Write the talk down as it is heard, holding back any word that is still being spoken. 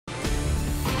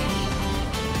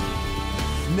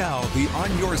Now the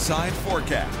On Your Side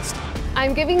forecast.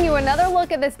 I'm giving you another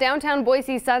look at this downtown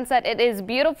Boise sunset. It is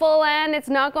beautiful and it's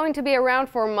not going to be around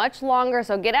for much longer,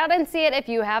 so get out and see it if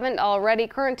you haven't already.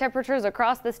 Current temperatures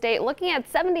across the state looking at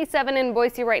 77 in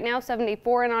Boise right now,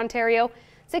 74 in Ontario,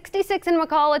 66 in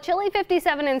McCall, a chilly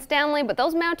 57 in Stanley, but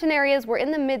those mountain areas were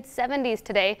in the mid 70s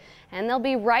today and they'll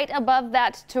be right above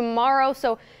that tomorrow.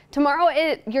 So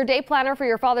tomorrow, your day planner for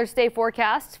your Father's Day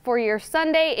forecast for your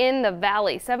Sunday in the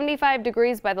valley, 75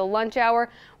 degrees by the lunch hour.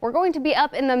 We're going to be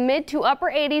up in the mid to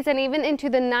upper 80s and even into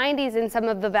the 90s in some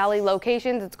of the valley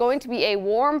locations. It's going to be a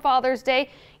warm Father's Day.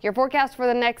 Your forecast for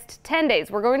the next 10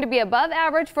 days, we're going to be above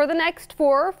average for the next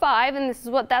 4 or 5, and this is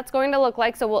what that's going to look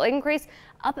like. So we'll increase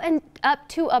up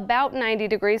to about 90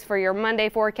 degrees for your Monday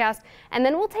forecast, and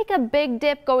then we'll take a big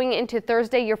dip going into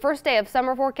Thursday. Your first day of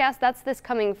summer forecast, that's this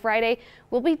coming Friday,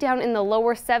 we'll be down in the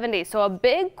lower 70s. So a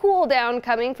big cool down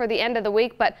coming for the end of the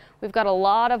week, but we've got a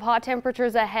lot of hot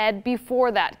temperatures ahead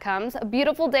before that comes. A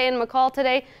beautiful day in McCall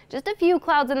today, just a few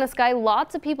clouds in the sky,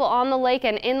 lots of people on the lake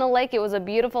and in the lake. It was a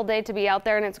beautiful day to be out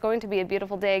there, and it's going to be a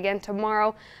beautiful day again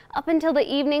tomorrow up until the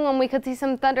evening when we could see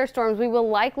some thunderstorms. We will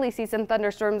likely see some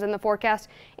thunderstorms in the forecast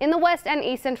in the west and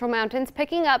east central mountains,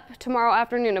 picking up tomorrow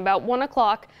afternoon about 1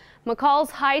 o'clock. McCall's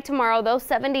high tomorrow, though,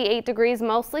 78 degrees,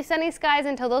 mostly sunny skies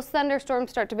until those thunderstorms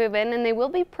start to move in, and they will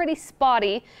be pretty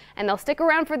spotty, and they'll stick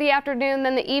around for the afternoon.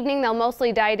 Then the evening, they'll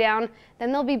mostly die down.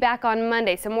 Then they'll be back on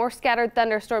Monday. Some more scattered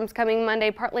thunderstorms coming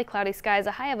Monday, partly cloudy skies,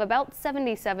 a high of about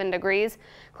 77 degrees.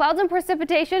 Clouds and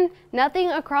precipitation, nothing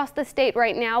across the state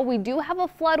right now. We do have a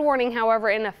flood warning, however,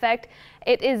 in effect.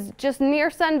 It is just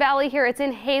near Sun Valley here. It's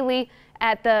in Haley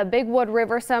at the Big Wood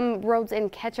River. Some roads in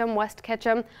Ketchum, West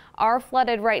Ketchum, are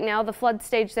flooded right now. The flood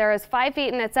stage there is 5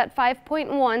 feet and it's at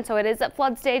 5.1, so it is at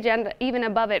flood stage and even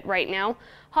above it right now.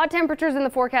 Hot temperatures in the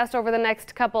forecast over the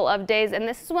next couple of days, and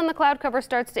this is when the cloud cover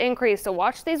starts to increase. So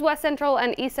watch these west central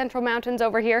and east central mountains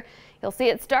over here. You'll see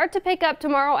it start to pick up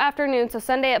tomorrow afternoon, so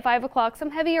Sunday at 5 o'clock,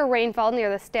 some heavier rainfall near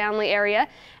the Stanley area,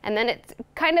 and then it's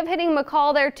kind of hitting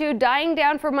McCall there too, dying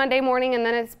down for Monday morning, and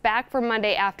then it's back for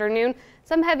Monday afternoon.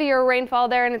 Some heavier rainfall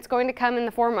there, and it's going to come in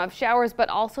the form of showers, but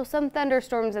also some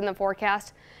thunderstorms in the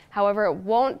forecast. However, it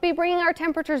won't be bringing our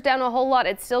temperatures down a whole lot.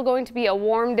 It's still going to be a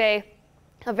warm day.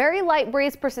 A very light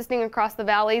breeze persisting across the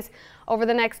valleys over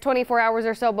the next 24 hours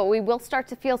or so, but we will start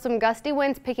to feel some gusty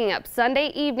winds picking up. Sunday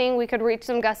evening, we could reach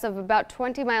some gusts of about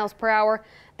 20 miles per hour.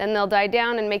 Then they'll die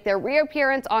down and make their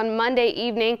reappearance on Monday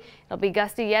evening. It'll be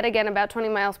gusty yet again, about 20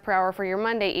 miles per hour for your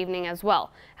Monday evening as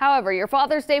well. However, your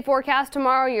Father's Day forecast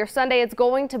tomorrow, your Sunday, it's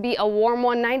going to be a warm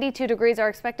one. 92 degrees are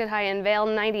expected high in Vail,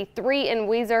 93 in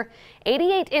Weiser,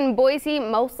 88 in Boise,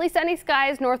 mostly sunny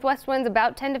skies, northwest winds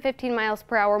about 10 to 15 miles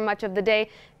per hour much of the day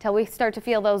till we start to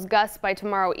feel those gusts by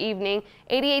tomorrow evening.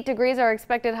 88 degrees are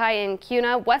expected high in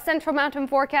Kuna. West Central Mountain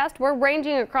forecast, we're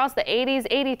ranging across the 80s,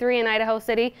 83 in Idaho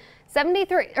City,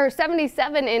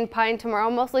 77 in Pine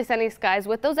tomorrow, mostly sunny skies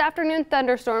with those afternoon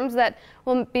thunderstorms that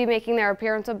will be making their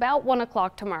appearance about 1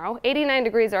 o'clock tomorrow. 89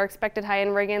 degrees are expected high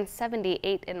in Reagan,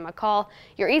 78 in McCall.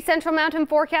 Your East Central Mountain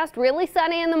forecast, really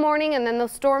sunny in the morning, and then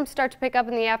those storms start to pick up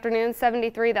in the afternoon.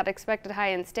 73, that expected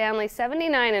high in Stanley,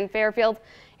 79 in Fairfield.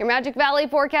 Your Magic Valley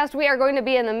forecast, we are going to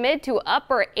be in the mid to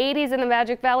upper 80s in the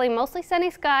Magic Valley, mostly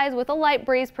sunny skies with a light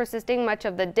breeze persisting much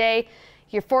of the day.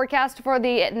 Your forecast for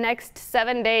the next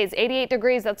 7 days, 88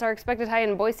 degrees, that's our expected high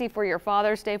in Boise for your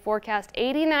Father's Day forecast.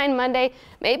 89 Monday,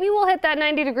 maybe we'll hit that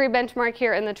 90-degree benchmark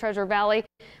here in the Treasure Valley.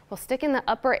 We'll stick in the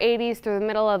upper 80s through the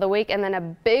middle of the week, and then a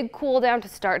big cool down to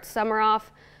start summer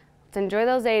off. Let's enjoy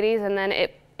those 80s, and then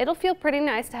it'll feel pretty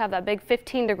nice to have that big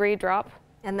 15-degree drop.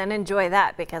 And then enjoy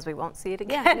that because we won't see it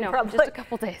again. Yeah, no, just a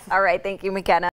couple days. All right, thank you, McKenna.